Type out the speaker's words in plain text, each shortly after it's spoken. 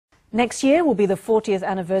Next year will be the 40th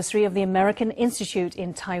anniversary of the American Institute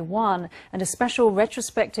in Taiwan, and a special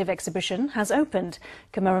retrospective exhibition has opened,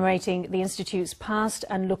 commemorating the Institute's past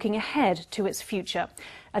and looking ahead to its future.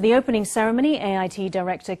 At the opening ceremony, AIT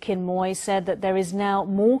Director Kin Moy said that there is now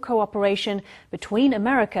more cooperation between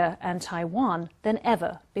America and Taiwan than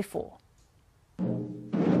ever before.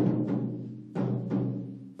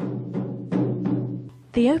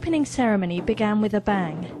 The opening ceremony began with a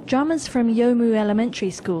bang. Drummers from Youmu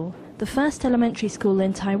Elementary School, the first elementary school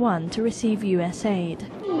in Taiwan to receive US aid.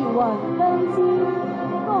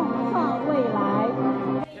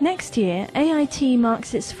 Next year, AIT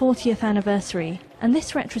marks its 40th anniversary, and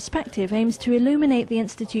this retrospective aims to illuminate the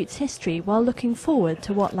Institute's history while looking forward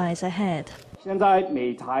to what lies ahead. There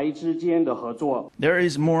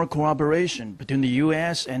is more cooperation between the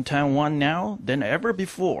US and Taiwan now than ever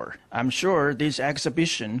before. I'm sure this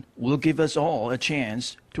exhibition will give us all a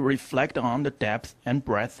chance to reflect on the depth and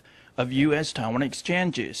breadth of US-Taiwan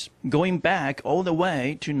exchanges, going back all the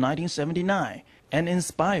way to 1979, and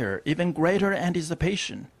inspire even greater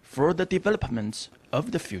anticipation for the developments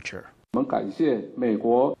of the future. We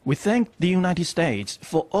thank the United States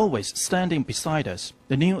for always standing beside us.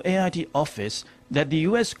 The new AIT office that the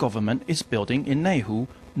US government is building in Neihu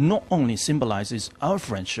not only symbolizes our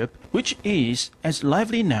friendship, which is as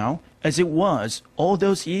lively now as it was all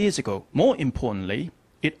those years ago. More importantly,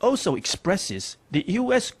 it also expresses the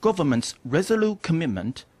US government's resolute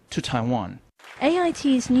commitment to Taiwan.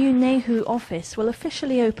 AIT's new Neihu office will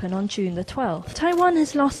officially open on June the 12th. Taiwan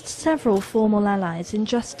has lost several formal allies in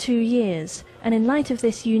just 2 years, and in light of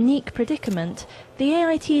this unique predicament, the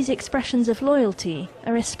AIT's expressions of loyalty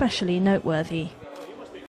are especially noteworthy.